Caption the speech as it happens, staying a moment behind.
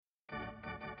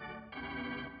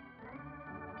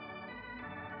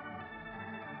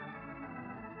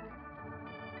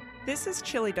This is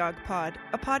Chili Dog Pod,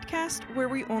 a podcast where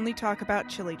we only talk about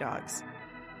chili dogs.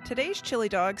 Today's chili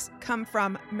dogs come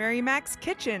from Mary Mac's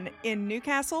Kitchen in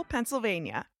Newcastle,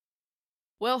 Pennsylvania.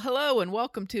 Well, hello and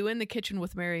welcome to In the Kitchen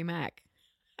with Mary Mac.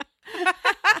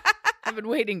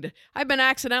 I've been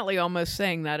accidentally almost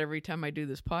saying that every time I do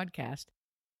this podcast.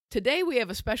 Today we have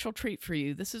a special treat for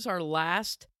you. This is our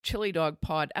last Chili Dog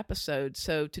Pod episode,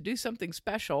 so to do something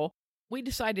special, we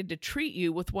decided to treat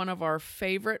you with one of our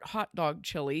favorite hot dog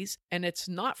chilies, and it's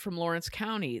not from Lawrence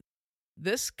County.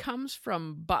 This comes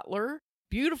from Butler,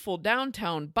 beautiful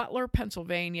downtown Butler,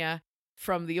 Pennsylvania,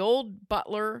 from the old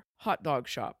Butler Hot Dog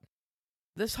Shop.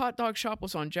 This hot dog shop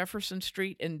was on Jefferson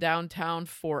Street in downtown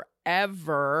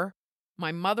forever.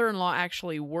 My mother-in-law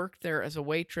actually worked there as a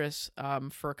waitress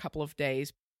for a couple of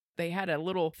days. They had a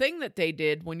little thing that they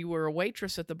did when you were a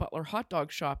waitress at the Butler Hot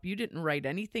Dog Shop. You didn't write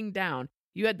anything down.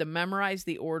 You had to memorize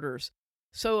the orders.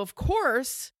 So, of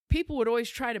course, people would always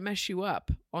try to mess you up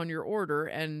on your order,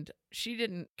 and she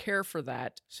didn't care for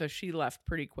that, so she left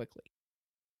pretty quickly.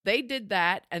 They did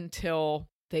that until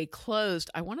they closed.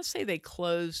 I want to say they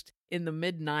closed in the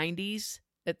mid-90s,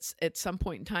 at some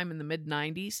point in time in the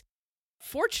mid-90s.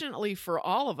 Fortunately for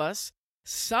all of us,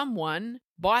 someone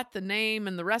bought the name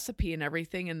and the recipe and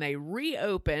everything, and they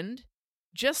reopened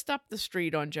just up the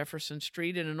street on Jefferson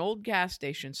Street in an old gas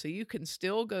station, so you can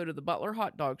still go to the Butler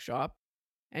Hot Dog Shop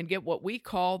and get what we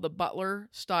call the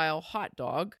Butler-style hot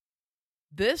dog.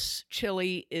 This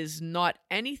chili is not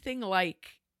anything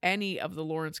like any of the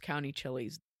Lawrence County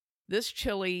chilies. This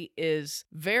chili is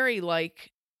very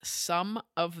like some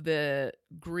of the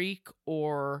Greek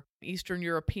or Eastern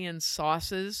European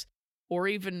sauces, or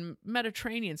even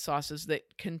Mediterranean sauces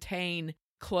that contain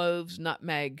cloves,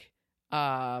 nutmeg,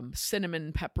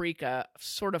 cinnamon, paprika,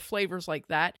 sort of flavors like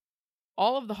that.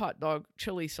 All of the hot dog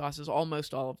chili sauces,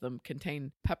 almost all of them,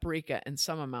 contain paprika in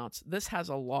some amounts. This has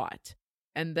a lot.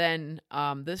 And then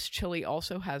this chili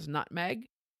also has nutmeg,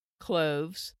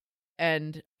 cloves,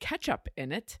 and ketchup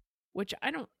in it, which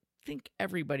I don't think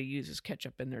everybody uses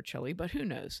ketchup in their chili, but who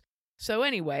knows? So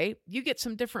anyway, you get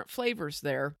some different flavors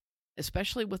there,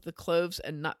 especially with the cloves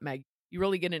and nutmeg. You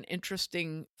really get an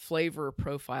interesting flavor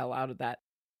profile out of that.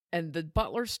 And the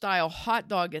Butler-style hot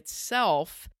dog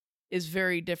itself is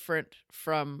very different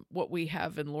from what we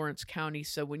have in Lawrence County.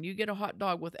 So when you get a hot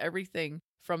dog with everything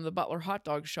from the Butler Hot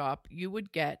Dog Shop, you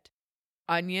would get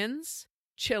onions,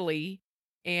 chili,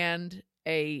 and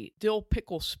a dill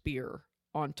pickle spear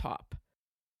on top.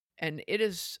 And it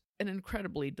is an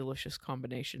incredibly delicious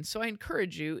combination. So I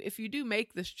encourage you, if you do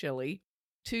make this chili,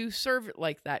 to serve it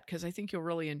like that, because I think you'll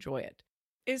really enjoy it.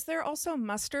 Is there also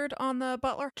mustard on the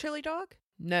Butler chili dog?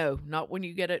 No, not when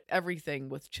you get it everything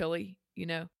with chili,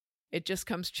 It just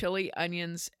comes chili,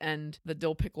 onions, and the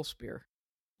dill pickle spear.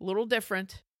 A little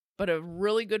different, but a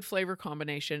really good flavor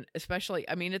combination, especially,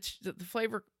 it's the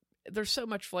flavor, there's so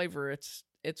much flavor, it's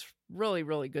really,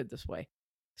 really good this way.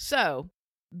 So,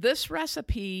 this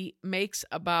recipe makes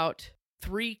about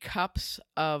 3 cups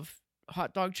of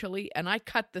hot dog chili, and I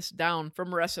cut this down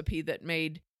from a recipe that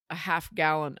made a half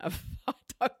gallon of hot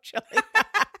dog chili.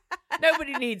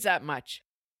 Nobody needs that much.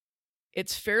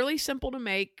 It's fairly simple to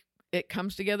make. It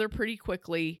comes together pretty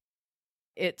quickly.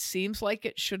 It seems like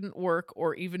it shouldn't work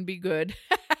or even be good,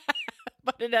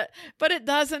 but it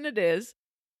does, and it is.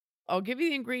 I'll give you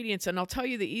the ingredients, and I'll tell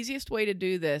you the easiest way to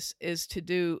do this is to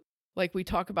do, like we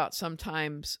talk about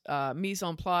sometimes, mise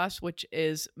en place, which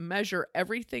is measure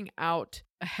everything out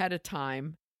ahead of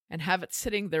time and have it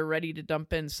sitting there ready to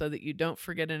dump in so that you don't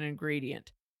forget an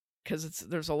ingredient, because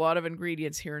there's a lot of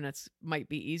ingredients here and it might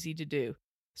be easy to do.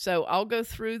 So I'll go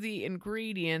through the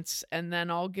ingredients and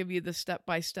then I'll give you the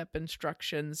step-by-step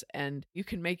instructions, and you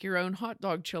can make your own hot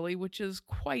dog chili, which is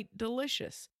quite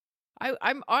delicious.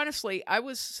 I'm honestly, I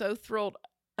was so thrilled.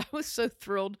 I was so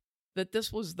thrilled that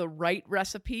this was the right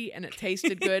recipe and it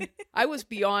tasted good. I was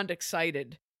beyond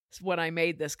excited when I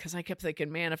made this, because I kept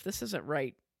thinking, man, if this isn't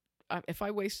right, if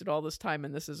I wasted all this time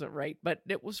and this isn't right, but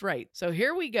it was right. So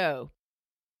here we go.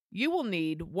 You will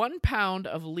need 1 pound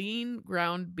of lean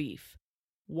ground beef,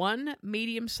 1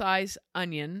 medium-sized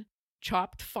onion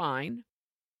chopped fine,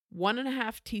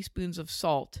 1.5 teaspoons of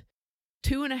salt,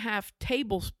 2.5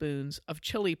 tablespoons of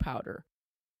chili powder,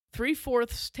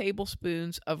 3/4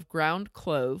 tablespoons of ground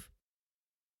clove,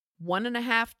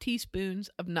 1.5 teaspoons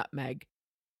of nutmeg,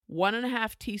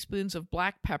 1.5 teaspoons of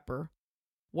black pepper,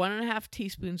 1.5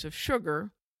 teaspoons of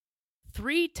sugar,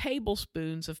 3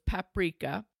 tablespoons of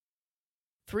paprika,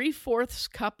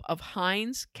 3/4 cup of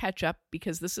Heinz ketchup,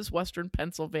 because this is Western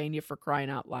Pennsylvania, for crying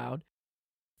out loud,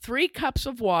 3 cups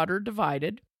of water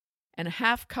divided, and a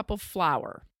 1/2 cup of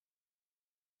flour.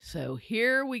 So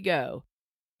here we go.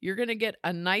 You're going to get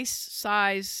a nice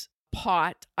size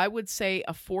pot. I would say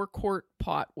a 4-quart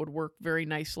pot would work very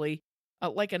nicely,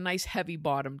 like a nice heavy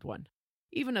bottomed one.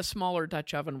 Even a smaller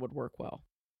Dutch oven would work well.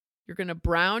 You're going to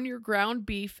brown your ground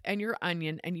beef and your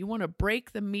onion, and you want to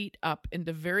break the meat up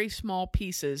into very small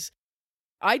pieces.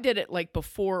 I did it like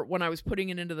before when I was putting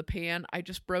it into the pan. I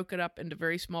just broke it up into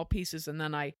very small pieces, and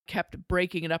then I kept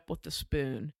breaking it up with the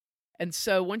spoon. And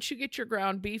so once you get your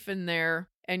ground beef in there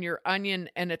and your onion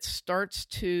and it starts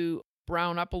to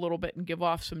brown up a little bit and give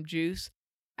off some juice,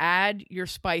 add your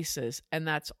spices, and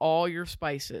that's all your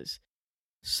spices.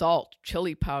 Salt,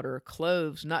 chili powder,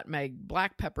 cloves, nutmeg,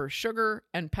 black pepper, sugar,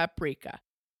 and paprika.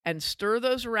 And stir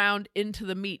those around into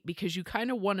the meat because you kind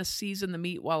of want to season the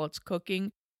meat while it's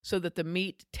cooking so that the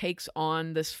meat takes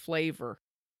on this flavor.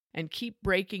 And keep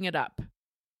breaking it up.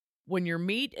 When your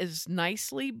meat is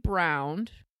nicely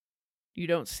browned, you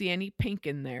don't see any pink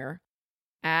in there,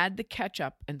 add the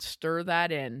ketchup and stir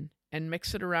that in and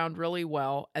mix it around really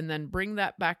well, and then bring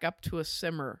that back up to a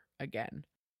simmer again.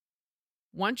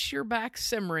 Once you're back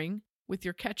simmering with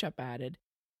your ketchup added,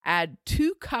 add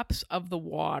 2 cups of the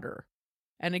water.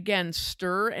 And again,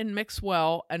 stir and mix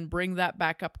well and bring that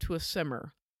back up to a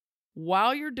simmer.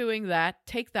 While you're doing that,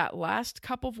 take that last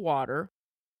cup of water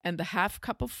and the 1/2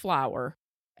 cup of flour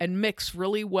and mix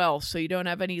really well so you don't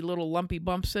have any little lumpy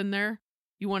bumps in there.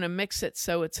 You want to mix it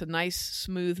so it's a nice,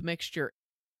 smooth mixture.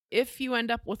 If you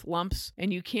end up with lumps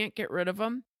and you can't get rid of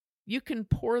them, you can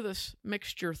pour this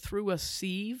mixture through a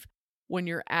sieve when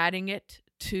you're adding it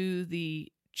to the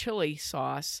chili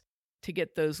sauce to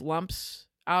get those lumps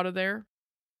out of there.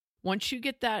 Once you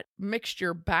get that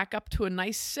mixture back up to a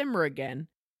nice simmer again,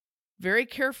 very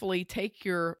carefully take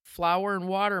your flour and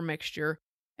water mixture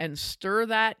and stir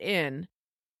that in.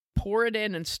 Pour it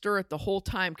in and stir it the whole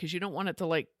time because you don't want it to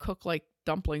like cook like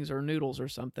dumplings or noodles or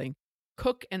something.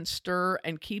 Cook and stir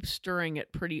and keep stirring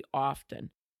it pretty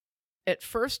often. At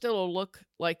first, it'll look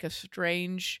like a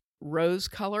strange rose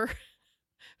color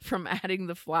from adding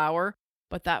the flour,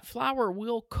 but that flour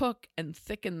will cook and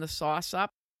thicken the sauce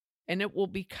up, and it will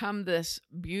become this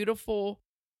beautiful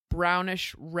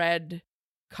brownish red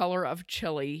color of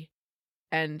chili,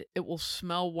 and it will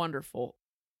smell wonderful.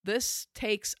 This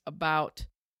takes about,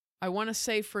 I want to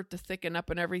say for it to thicken up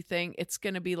and everything, it's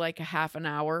going to be like a 1/2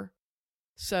 hour.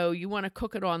 So you want to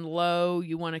cook it on low.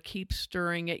 You want to keep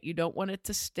stirring it. You don't want it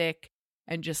to stick,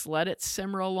 and just let it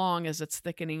simmer along as it's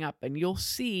thickening up. And you'll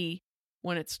see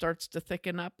when it starts to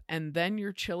thicken up, and then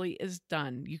your chili is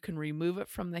done. You can remove it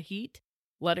from the heat,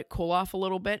 let it cool off a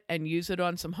little bit, and use it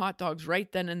on some hot dogs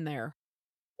right then and there.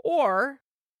 Or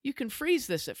you can freeze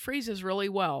this. It freezes really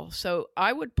well. So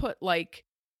I would put like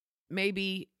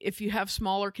maybe if you have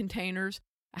smaller containers,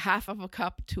 1/2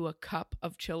 cup to a cup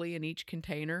of chili in each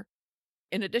container.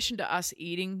 In addition to us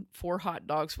eating 4 hot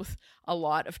dogs with a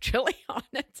lot of chili on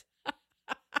it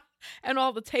and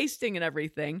all the tasting and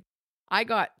everything, I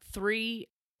got 3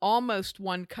 almost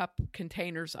 1 cup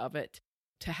containers of it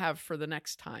to have for the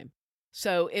next time.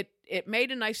 So it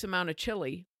made a nice amount of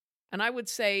chili. And I would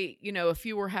say, you know, if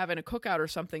you were having a cookout or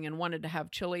something and wanted to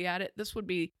have chili at it, this would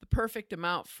be the perfect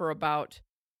amount for about,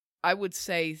 I would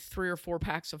say, 3 or 4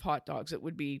 packs of hot dogs. It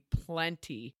would be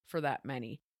plenty for that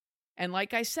many. And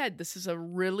like I said, this is a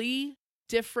really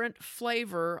different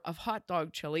flavor of hot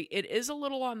dog chili. It is a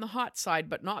little on the hot side,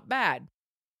 but not bad.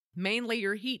 Mainly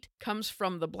your heat comes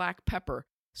from the black pepper.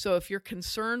 So if you're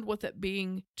concerned with it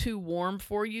being too warm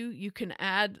for you, you can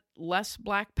add less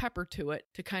black pepper to it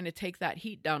to kind of take that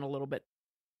heat down a little bit.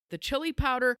 The chili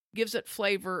powder gives it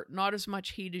flavor, not as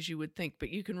much heat as you would think, but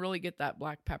you can really get that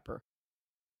black pepper.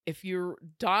 If you're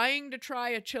dying to try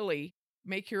a chili,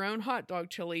 make your own hot dog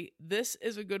chili. This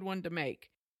is a good one to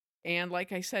make. And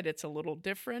like I said, it's a little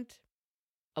different,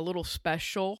 a little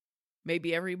special.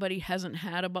 Maybe everybody hasn't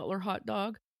had a Butler hot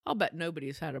dog. I'll bet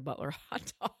nobody's had a Butler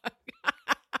hot dog.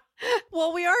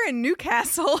 Well, we are in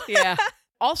Newcastle. Yeah.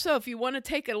 Also, if you want to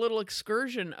take a little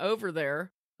excursion over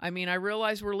there, I mean, I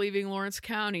realize we're leaving Lawrence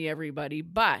County, everybody,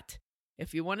 but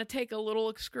if you want to take a little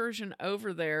excursion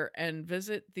over there and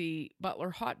visit the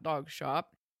Butler Hot Dog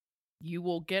Shop, you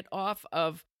will get off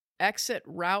of exit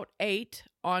Route 8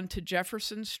 onto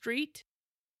Jefferson Street,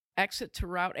 exit to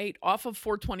Route 8 off of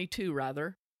 422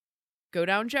 rather. Go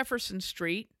down Jefferson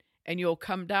Street and you'll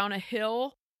come down a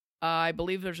hill. I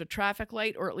believe there's a traffic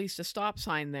light or at least a stop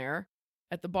sign there.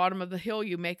 At the bottom of the hill,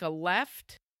 you make a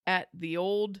left at the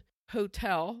old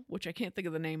hotel, which I can't think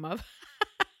of the name of.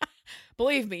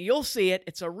 Believe me, you'll see it.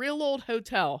 It's a real old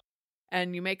hotel.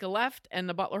 And you make a left, and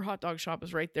the Butler Hot Dog Shop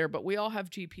is right there. But we all have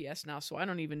GPS now, so I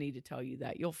don't even need to tell you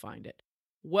that. You'll find it.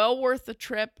 Well worth the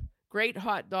trip. Great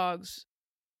hot dogs.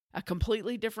 a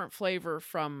completely different flavor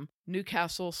from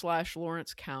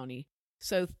Newcastle/Lawrence County.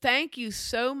 So thank you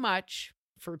so much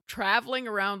for traveling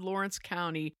around Lawrence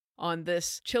County on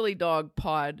this chili dog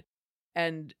pod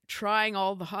and trying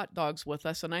all the hot dogs with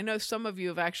us. And I know some of you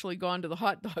have actually gone to the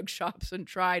hot dog shops and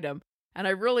tried them, and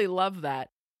I really love that.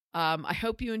 I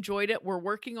hope you enjoyed it. We're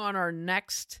working on our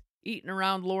next Eating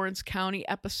Around Lawrence County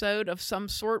episode of some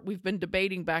sort. We've been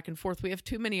debating back and forth. We have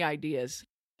too many ideas.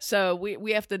 So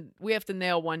we have to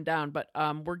nail one down, but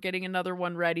we're getting another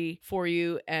one ready for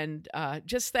you. And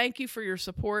just thank you for your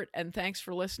support, and thanks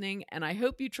for listening. And I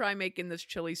hope you try making this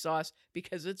chili sauce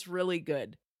because it's really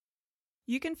good.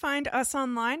 You can find us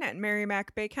online at Mary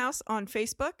Mac Bakehouse on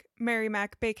Facebook, Mary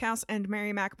Mac Bakehouse and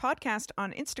Mary Mac Podcast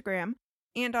on Instagram,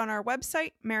 and on our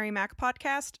website,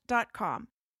 marymacpodcast.com.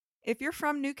 If you're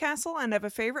from Newcastle and have a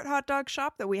favorite hot dog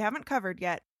shop that we haven't covered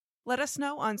yet, let us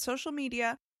know on social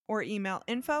media or email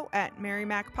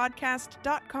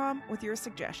info@marymacpodcast.com with your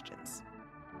suggestions.